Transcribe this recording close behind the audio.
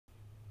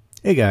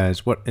Hey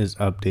guys, what is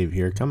up? Dave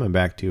here, coming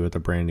back to you with a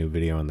brand new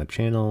video on the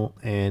channel,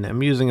 and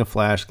I'm using a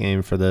flash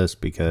game for this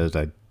because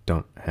I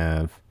don't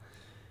have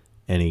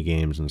any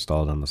games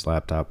installed on this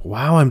laptop.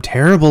 Wow, I'm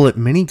terrible at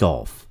mini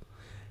golf.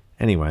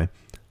 Anyway,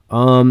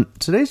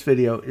 today's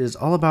video is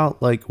all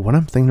about like what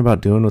I'm thinking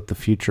about doing with the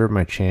future of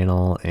my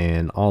channel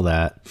and all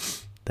that.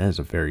 That is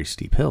a very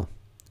steep hill.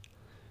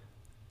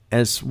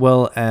 As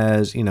well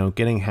as,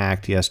 getting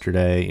hacked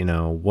yesterday,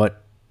 what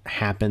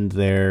happened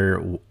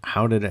there,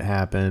 how did it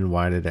happen,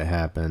 why did it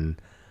happen.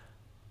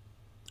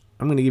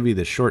 I'm going to give you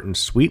the short and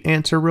sweet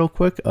answer real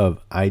quick of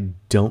I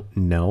don't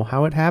know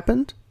how it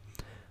happened.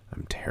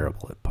 I'm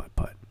terrible at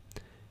putt-putt.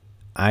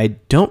 I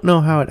don't know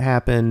how it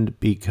happened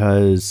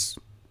because,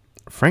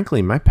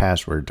 frankly, my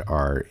passwords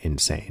are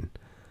insane.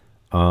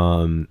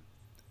 And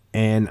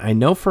I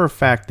know for a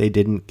fact they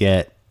didn't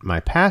get my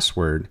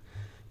password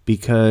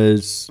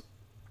because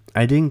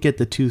I didn't get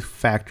the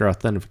two-factor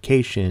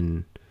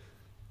authentication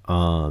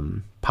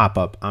pop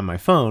up on my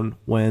phone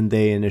when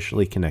they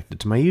initially connected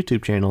to my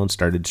YouTube channel and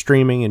started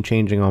streaming and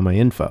changing all my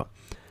info.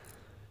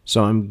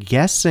 So I'm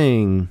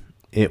guessing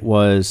it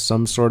was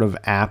some sort of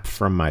app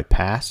from my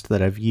past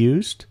that I've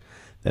used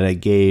that I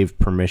gave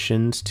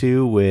permissions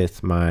to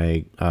with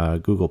my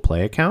Google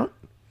Play account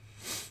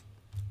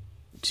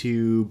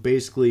to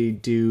basically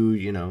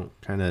do,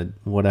 kind of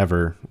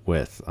whatever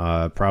with,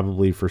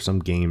 probably for some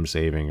game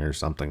saving or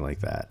something like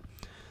that.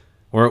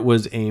 Or it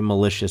was a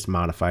malicious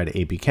modified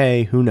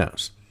APK, who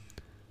knows.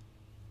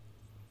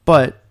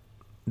 But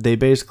they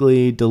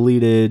basically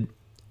deleted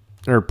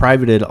or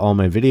privated all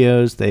my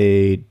videos.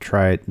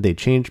 They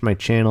changed my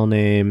channel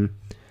name.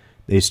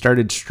 They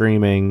started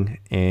streaming,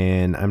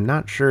 and I'm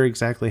not sure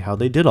exactly how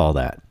they did all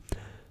that.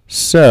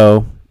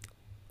 So,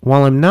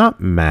 while I'm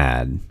not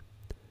mad,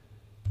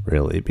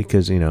 really,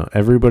 because,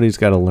 everybody's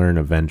got to learn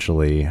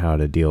eventually how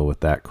to deal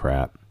with that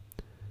crap.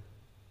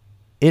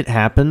 It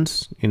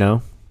happens,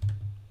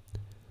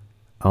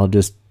 I'll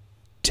just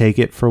take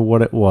it for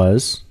what it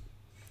was.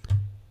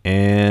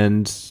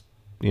 And,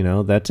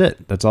 that's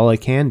it. That's all I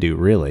can do,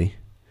 really.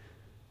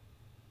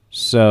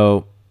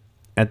 So,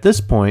 at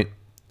this point,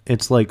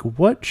 it's like,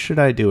 what should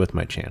I do with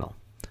my channel?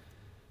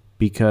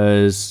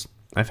 Because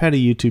I've had a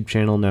YouTube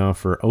channel now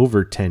for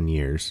over 10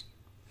 years.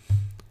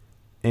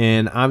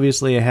 And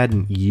obviously, I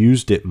hadn't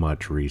used it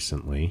much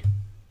recently.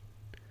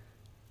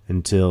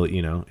 Until,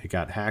 it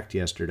got hacked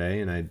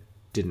yesterday and I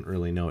didn't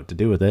really know what to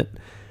do with it.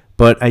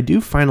 But I do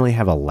finally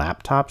have a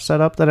laptop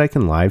set up that I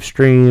can live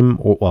stream,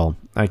 or, well,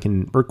 I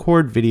can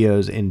record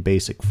videos in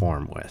basic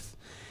form with.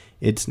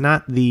 It's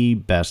not the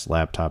best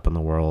laptop in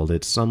the world.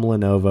 It's some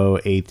Lenovo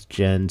 8th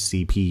gen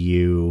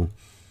CPU,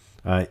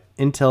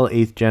 Intel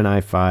 8th gen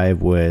i5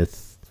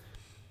 with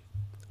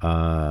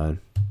Intel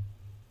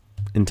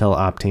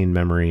Optane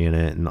memory in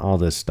it and all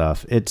this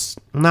stuff. It's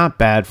not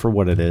bad for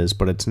what it is,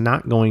 but it's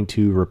not going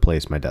to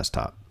replace my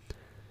desktop.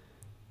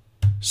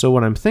 So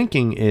what I'm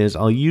thinking is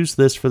I'll use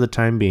this for the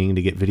time being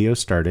to get videos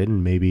started,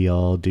 and maybe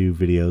I'll do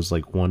videos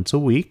like once a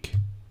week.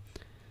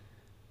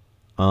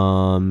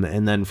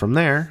 And then from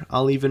there,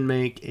 I'll even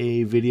make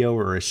a video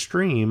or a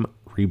stream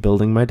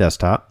rebuilding my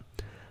desktop.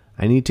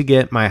 I need to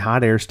get my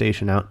hot air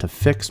station out to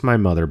fix my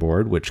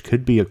motherboard, which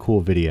could be a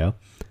cool video.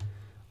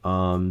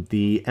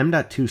 The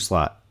M.2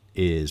 slot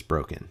is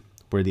broken,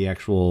 where the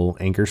actual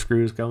anchor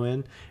screws go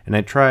in, and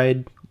I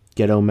tried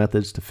ghetto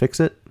methods to fix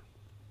it.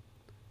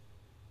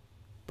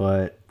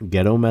 But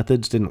ghetto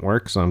methods didn't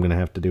work, so I'm going to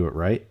have to do it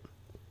right.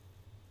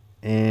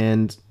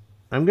 And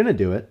I'm going to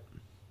do it.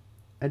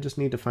 I just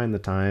need to find the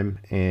time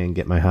and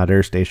get my hot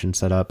air station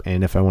set up.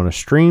 And if I want to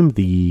stream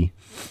the,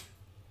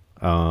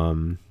 if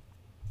I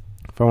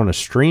want to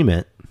stream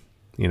it,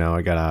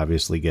 I got to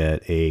obviously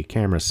get a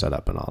camera set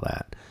up and all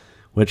that,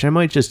 which I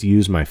might just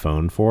use my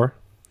phone for.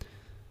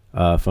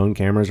 Phone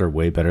cameras are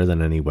way better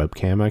than any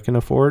webcam I can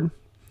afford.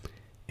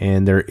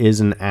 And there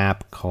is an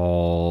app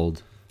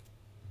called...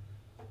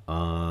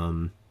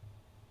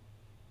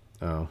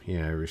 oh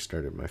yeah, I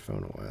restarted my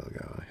phone a while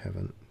ago. I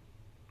haven't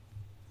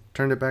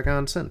turned it back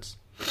on since.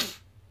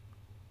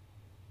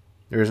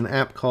 There's an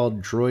app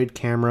called Droid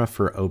Camera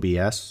for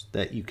OBS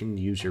that you can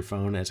use your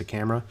phone as a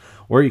camera,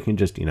 or you can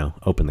just,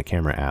 open the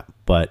camera app,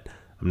 but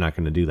I'm not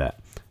going to do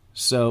that.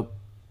 So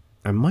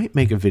I might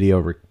make a video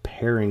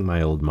repairing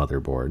my old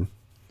motherboard,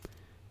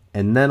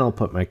 and then I'll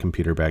put my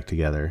computer back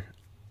together.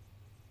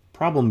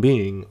 Problem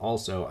being,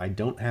 also, I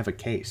don't have a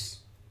case.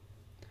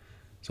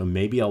 So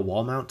maybe I'll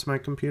wall mount to my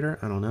computer.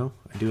 I don't know.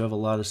 I do have a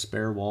lot of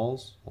spare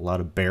walls, a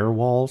lot of bare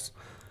walls.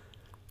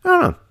 I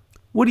don't know.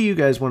 What do you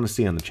guys want to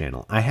see on the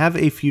channel? I have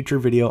a future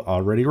video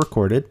already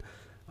recorded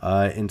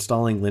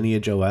installing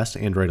Lineage OS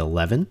Android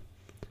 11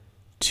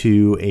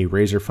 to a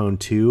Razer Phone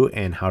 2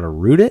 and how to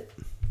root it.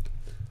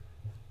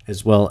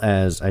 As well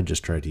as, I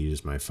just tried to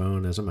use my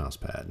phone as a mouse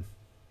pad.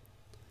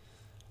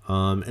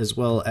 As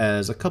well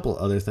as a couple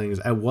other things.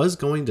 I was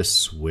going to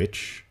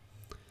switch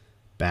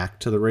back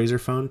to the Razer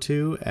Phone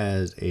 2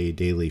 as a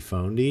daily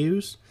phone to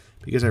use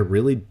because I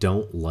really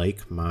don't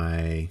like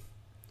my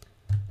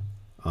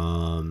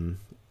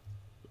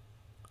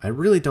I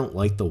really don't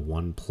like the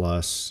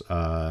OnePlus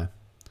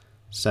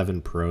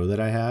 7 Pro that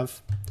I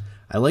have.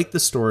 I like the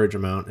storage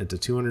amount. It's a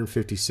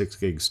 256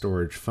 gig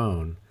storage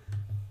phone.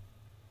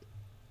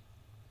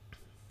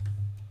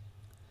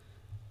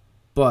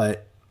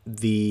 But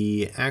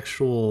the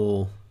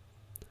actual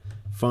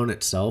phone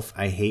itself,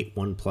 I hate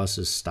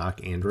OnePlus's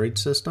stock Android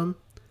system.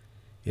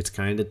 It's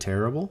kind of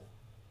terrible.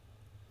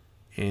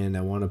 And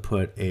I want to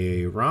put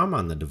a ROM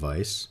on the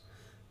device.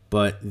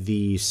 But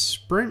the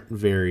Sprint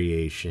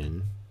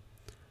variation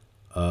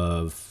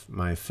of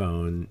my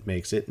phone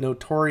makes it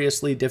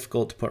notoriously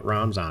difficult to put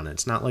ROMs on.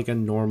 It's not like a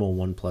normal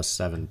OnePlus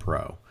 7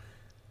 Pro.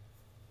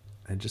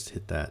 I just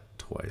hit that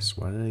twice.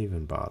 Why did I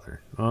even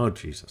bother? Oh,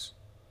 Jesus.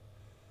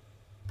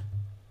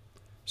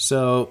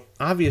 So,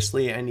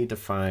 obviously, I need to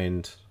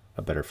find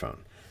a better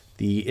phone.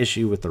 The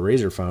issue with the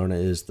Razer phone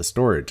is the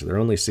storage. They're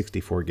only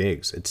 64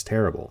 gigs. It's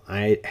terrible.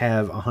 I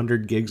have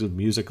 100 gigs of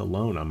music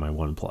alone on my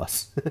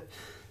OnePlus.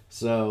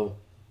 So,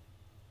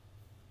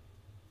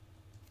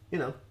 you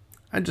know,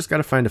 I just got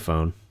to find a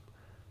phone.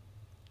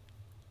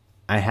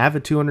 I have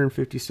a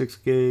 256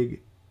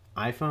 gig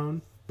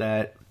iPhone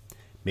that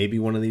maybe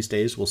one of these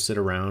days will sit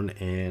around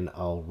and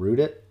I'll root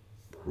it.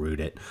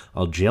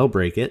 I'll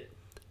jailbreak it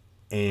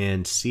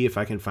and see if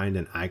I can find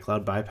an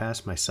iCloud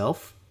bypass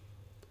myself.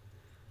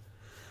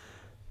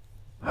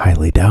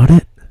 Highly doubt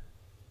it.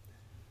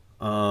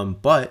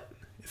 But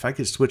if I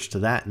could switch to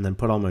that and then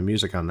put all my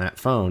music on that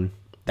phone,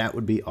 that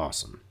would be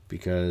awesome.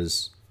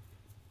 Because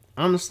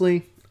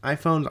honestly,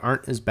 iPhones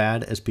aren't as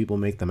bad as people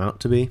make them out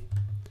to be.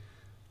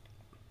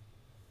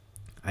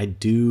 I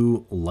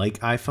do like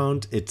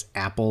iPhones. It's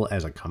Apple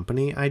as a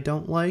company I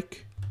don't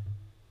like.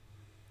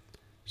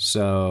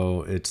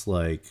 So it's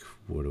like,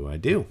 what do I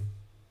do?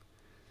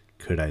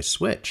 Could I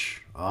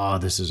switch? Oh,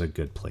 this is a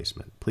good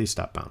placement. Please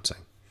stop bouncing.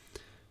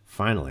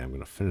 Finally, I'm going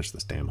to finish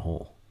this damn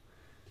hole.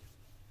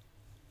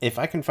 If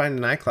I can find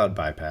an iCloud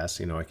bypass,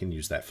 I can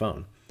use that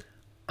phone.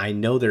 I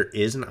know there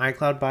is an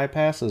iCloud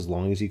bypass as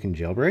long as you can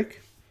jailbreak.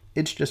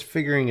 It's just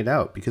figuring it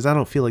out because I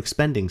don't feel like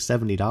spending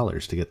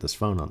 $70 to get this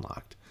phone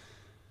unlocked.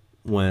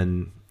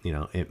 When,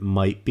 it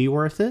might be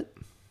worth it.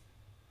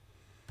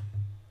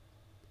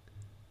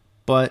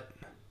 But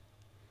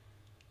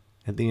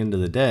at the end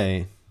of the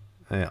day,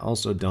 I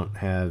also don't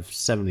have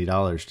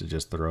 $70 to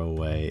just throw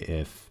away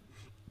if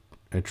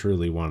I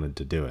truly wanted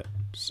to do it.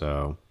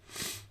 So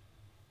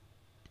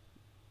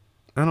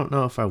I don't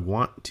know if I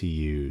want to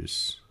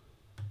use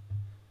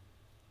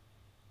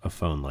a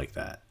phone like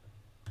that.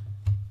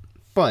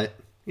 But,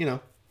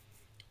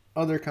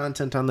 other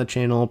content on the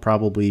channel will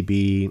probably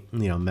be,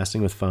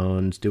 messing with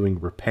phones, doing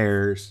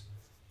repairs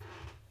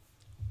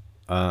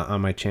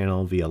on my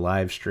channel via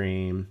live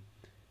stream,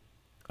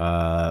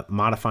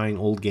 modifying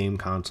old game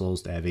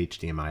consoles to have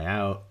HDMI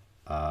out,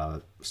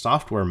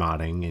 software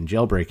modding and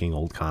jailbreaking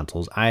old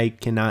consoles. I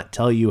cannot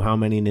tell you how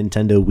many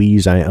Nintendo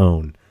Wiis I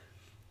own.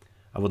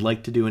 I would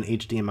like to do an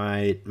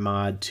HDMI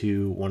mod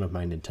to one of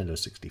my Nintendo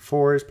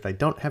 64s, but I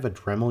don't have a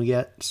Dremel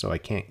yet, so I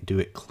can't do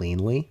it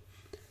cleanly.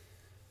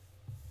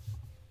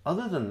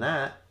 Other than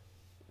that,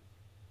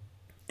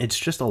 it's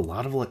just a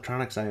lot of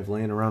electronics I have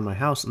laying around my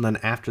house, and then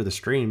after the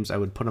streams, I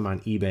would put them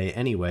on eBay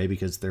anyway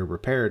because they're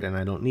repaired and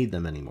I don't need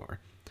them anymore.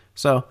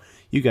 So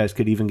you guys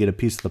could even get a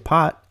piece of the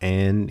pot,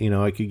 and,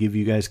 I could give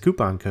you guys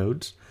coupon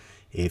codes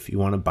if you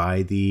want to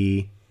buy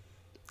the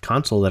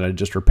console that I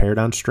just repaired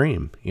on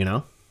stream,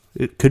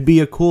 It could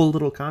be a cool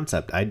little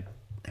concept. I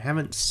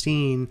haven't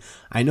seen...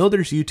 I know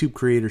there's YouTube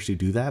creators who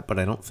do that, but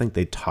I don't think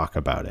they talk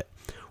about it,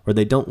 or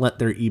they don't let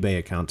their eBay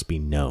accounts be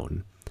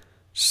known.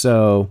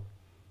 So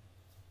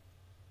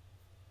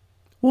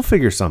we'll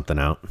figure something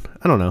out.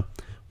 I don't know.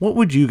 What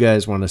would you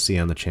guys want to see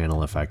on the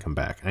channel if I come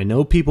back? I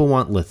know people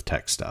want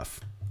Lithtech stuff.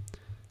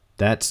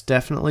 That's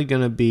definitely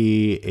going to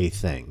be a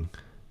thing.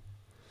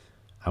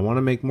 I want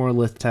to make more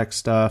Lithtech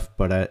stuff,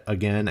 but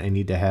again, I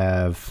need to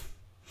have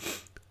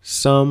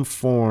some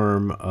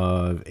form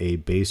of a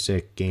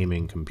basic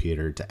gaming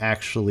computer to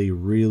actually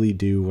really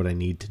do what I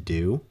need to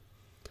do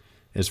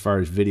as far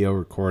as video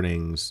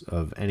recordings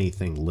of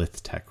anything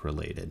Lithtech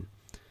related.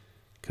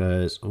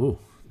 Because, ooh,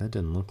 that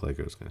didn't look like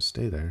it was going to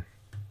stay there.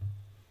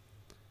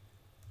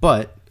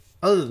 But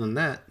other than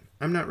that,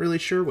 I'm not really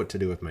sure what to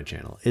do with my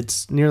channel.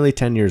 It's nearly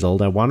 10 years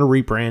old. I want to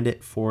rebrand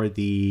it for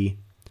the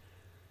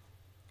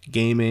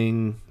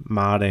gaming,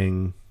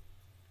 modding,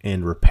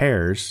 and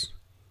repairs.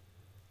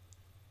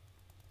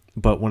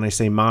 But when I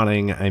say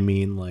modding, I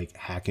mean like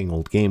hacking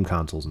old game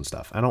consoles and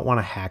stuff. I don't want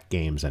to hack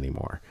games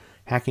anymore.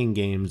 Hacking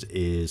games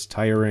is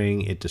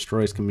tiring. It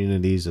destroys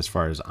communities as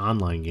far as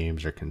online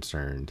games are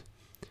concerned.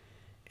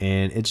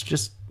 And it's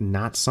just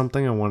not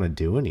something I want to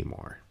do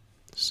anymore.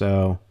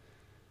 So,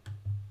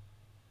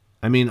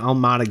 I mean, I'll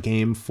mod a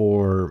game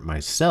for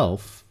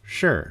myself,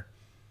 sure.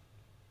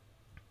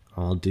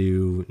 I'll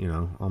do,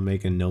 I'll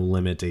make a no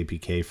limit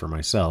APK for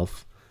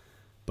myself.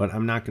 But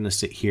I'm not going to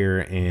sit here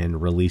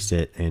and release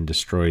it and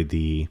destroy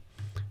the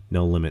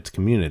no limits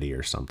community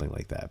or something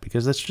like that.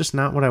 Because that's just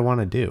not what I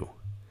want to do.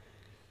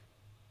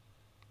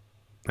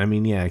 I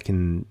mean, yeah, I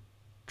can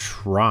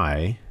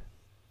try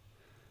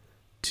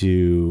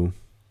to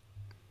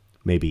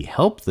maybe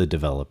help the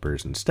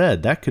developers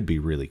instead, that could be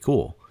really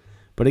cool.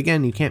 But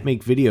again, you can't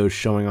make videos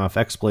showing off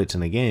exploits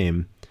in a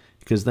game,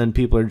 because then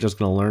people are just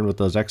going to learn what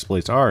those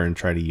exploits are and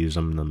try to use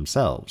them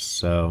themselves.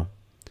 So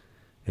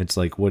it's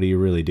like, what do you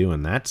really do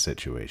in that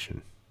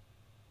situation?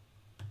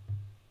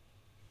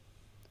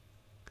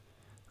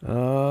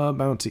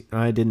 Bouncy.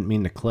 I didn't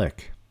mean to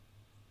click.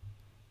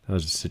 That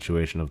was a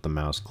situation of the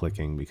mouse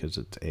clicking because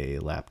it's a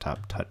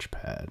laptop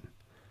touchpad.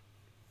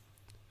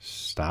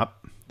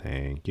 Stop.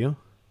 Thank you.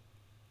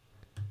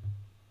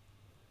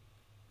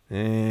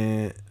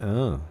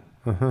 Oh.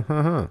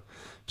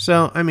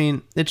 So, I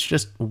mean, it's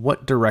just,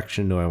 what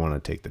direction do I want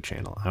to take the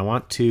channel? I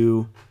want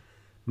to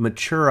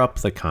mature up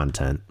the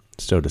content,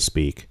 so to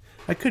speak.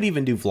 I could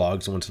even do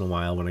vlogs once in a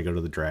while when I go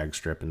to the drag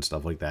strip and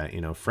stuff like that. You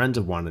know, friends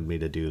have wanted me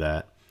to do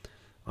that.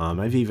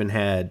 I've even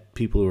had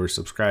people who are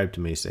subscribed to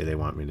me say they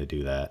want me to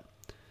do that.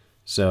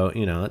 So,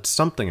 you know, it's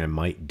something I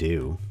might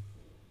do,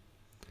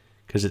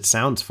 because it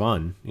sounds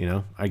fun. You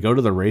know, I go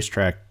to the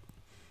racetrack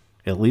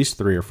at least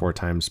 3 or 4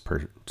 times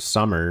per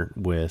summer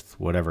with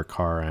whatever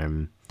car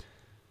I'm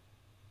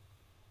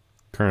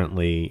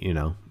currently, you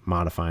know,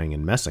 modifying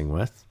and messing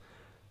with.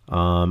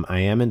 I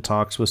am in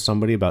talks with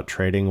somebody about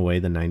trading away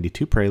the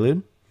 92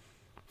 Prelude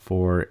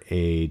for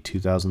a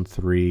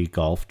 2003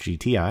 Golf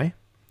GTI.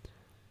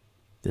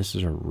 This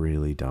is a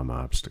really dumb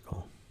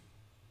obstacle.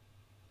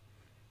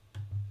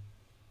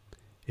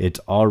 It's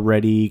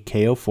already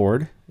KO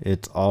Ford.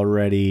 It's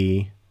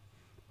already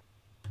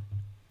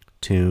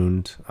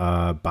tuned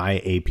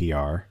by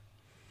APR,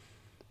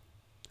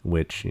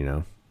 which, you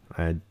know,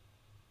 I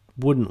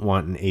wouldn't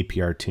want an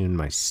APR tune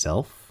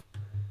myself.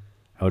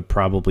 I would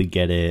probably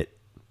get it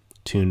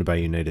tuned by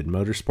United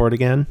Motorsport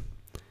again.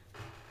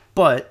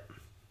 But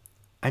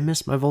I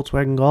miss my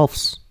Volkswagen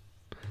Golfs.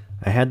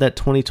 I had that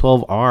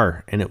 2012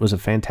 R, and it was a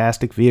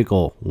fantastic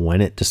vehicle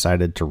when it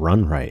decided to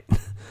run right.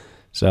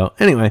 So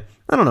anyway,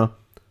 I don't know.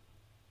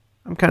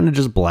 I'm kind of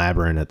just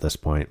blabbering at this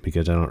point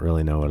because I don't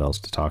really know what else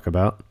to talk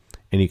about.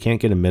 And you can't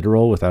get a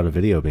mid-roll without a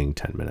video being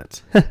 10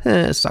 minutes.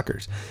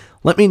 Suckers.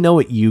 Let me know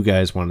what you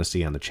guys want to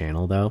see on the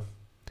channel, though,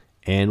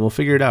 and we'll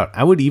figure it out.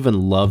 I would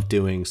even love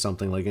doing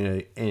something like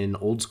an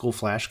old school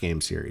Flash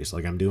game series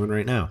like I'm doing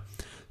right now.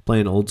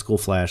 Play an old school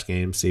Flash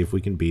game, see if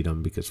we can beat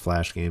them, because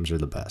Flash games are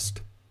the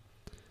best.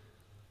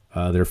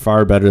 They're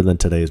far better than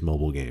today's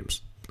mobile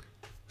games.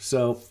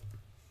 So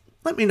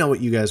let me know what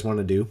you guys want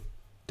to do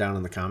down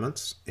in the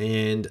comments,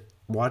 and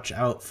watch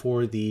out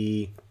for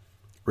the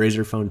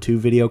Razer Phone 2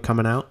 video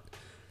coming out.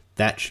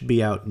 That should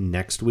be out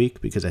next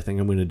week, because I think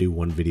I'm going to do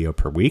 1 video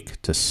per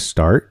week to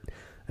start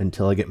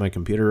until I get my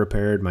computer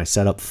repaired, my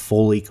setup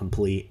fully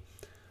complete,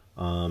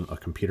 a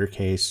computer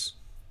case,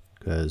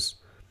 because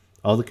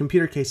all the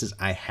computer cases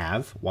I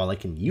have, while I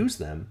can use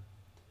them,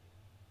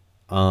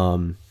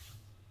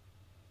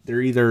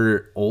 they're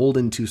either old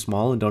and too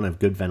small and don't have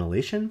good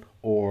ventilation,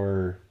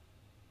 or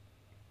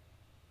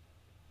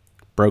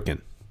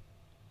broken.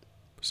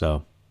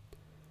 So,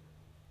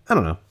 I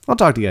don't know. I'll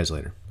talk to you guys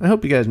later. I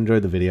hope you guys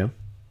enjoyed the video.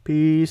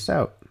 Peace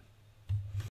out.